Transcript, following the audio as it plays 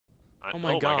Oh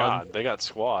my oh god. my god, they got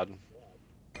squad.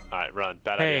 Alright, run.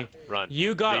 Bad Hey, idea. Run.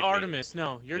 you got Leave me. Artemis.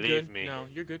 No, you're Leave good. me. No,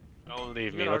 you're good. Don't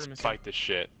leave You me. got Let's Artemis, fight this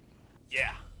shit.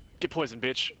 Yeah. Get poisoned,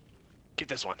 bitch. Get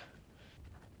this one.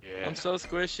 Yeah. I'm so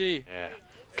squishy. Yeah.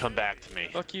 Come back to me.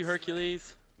 Fuck you,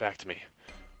 Hercules. Back to me.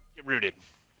 Get rooted.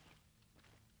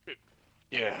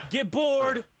 Yeah. Get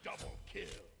bored.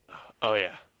 Oh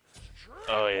yeah.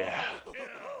 Oh yeah.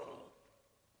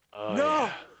 Oh No,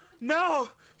 yeah. no.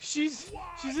 She's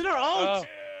in her ult. Oh.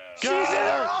 She's in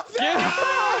her ult.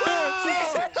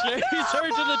 He's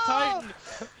surging the Titan.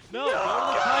 No, go to the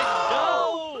Titan.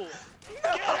 No.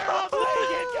 Get her off the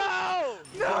go!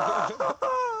 No.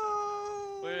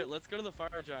 Wait, let's go to the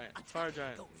Fire Giant. Fire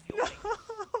Giant.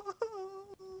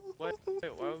 Wait,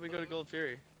 why would we go to Gold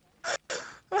Fury?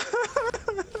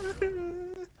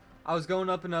 I was going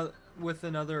up with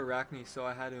another Arachne, so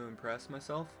I had to impress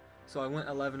myself. So I went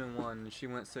 11-1, and she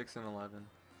went 6-11.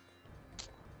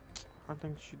 I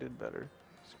think she did better.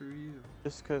 Screw you.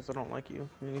 Just because I don't like you.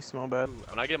 You smell bad.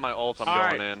 When I get my ult, I'm All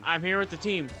going right, in. I'm here with the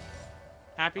team.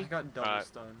 I Happy? got double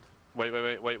stunned. Wait.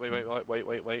 Alright,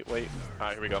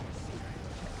 here we go.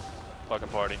 Fucking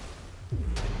party.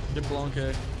 Get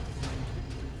Blanque.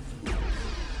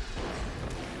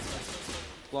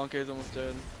 Blanque's almost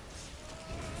dead.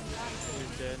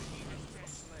 He's dead.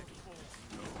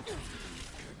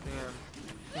 Damn.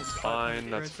 That's fine,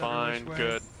 that's fine,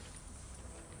 good.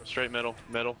 Straight middle.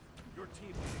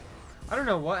 I don't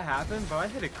know what happened, but I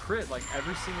hit a crit like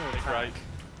every single attack.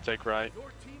 Take right.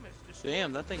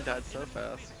 Damn, that thing died so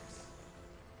fast.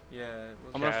 Yeah, it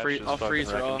was I'm gonna I'll freeze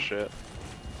her off. Shit.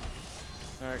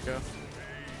 Alright, go.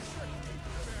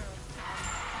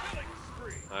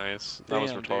 Nice. That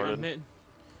was Damn, retarded.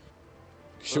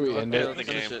 Should we end End it? the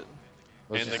game.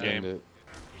 Let's End the just game. end it.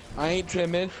 I ain't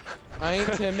timid. I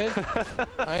ain't timid.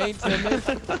 I ain't timid.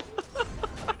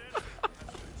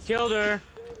 Killed her.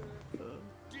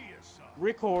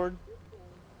 Record.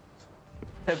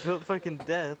 I built fucking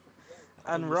death.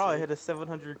 On Raw, I hit a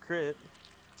 700 crit.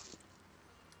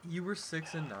 You were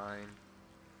 6-9.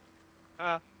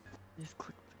 Just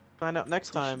click. Find out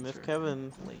next time if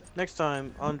Kevin. Next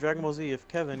time on Dragon Ball Z, if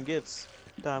Kevin gets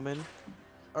Diamond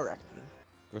Arachne.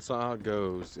 That's not how it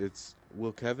goes. It's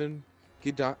will Kevin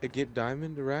get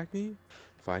Diamond Arachne?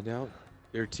 Find out.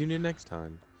 Or tune in next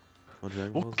time. On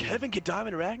Dragon Ball Will Z. Kevin get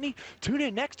Diamond Arachne? Tune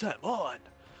in next time on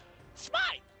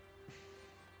Smite!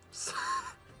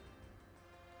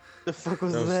 The fuck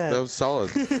was That that? was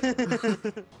solid.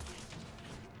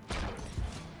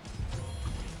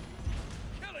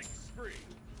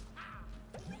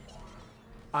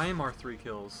 I am our 3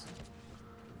 kills.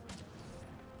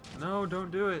 No,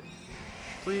 don't do it.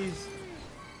 Please.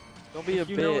 Don't be a If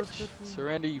you know it's bitch. good for you.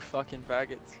 Surrender, you fucking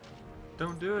faggots.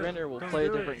 Don't do it. Surrender, we'll Don't play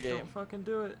a do different it. game. Don't fucking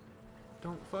do it.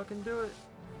 Don't fucking do it.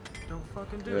 Don't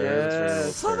fucking do Yeah, it. it's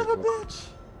real Son of a terrible. bitch!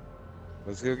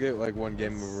 Let's go get like one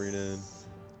game of arena in.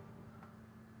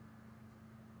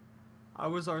 I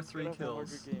was our 3 Get off my kills,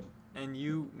 Hunger game. and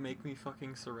you make me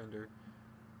fucking surrender.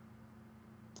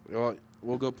 Well,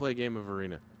 we'll go play a game of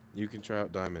arena. You can try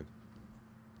out Diamond.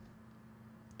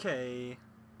 Okay.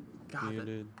 God, You it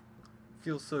did.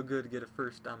 feels so good to get a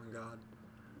first Diamond God.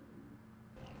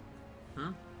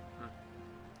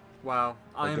 Wow,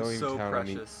 I Like, am don't even so count on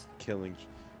me precious. Killing.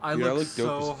 I Dude, look, I look so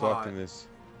dope as fuck hot. in this.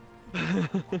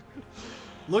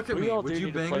 Look at We me. all Would do you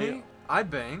need to bang play me? I'd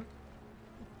bang.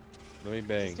 Let me We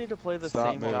bang. just need to play the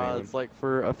Stop same moving. gods like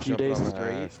for a few Jumping days on my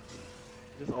straight. ass.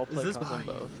 Just all play this on mine?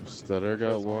 both. Stutter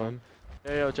got one.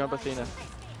 Yo, jump Athena.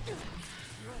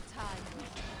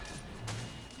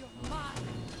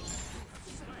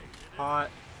 Hot.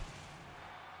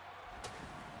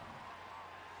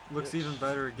 Looks even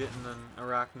better at getting an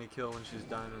Arachne kill when she's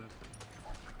diamond.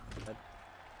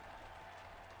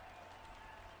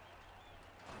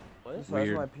 What? The size Weird.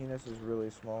 of my penis is really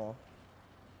small.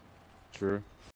 True.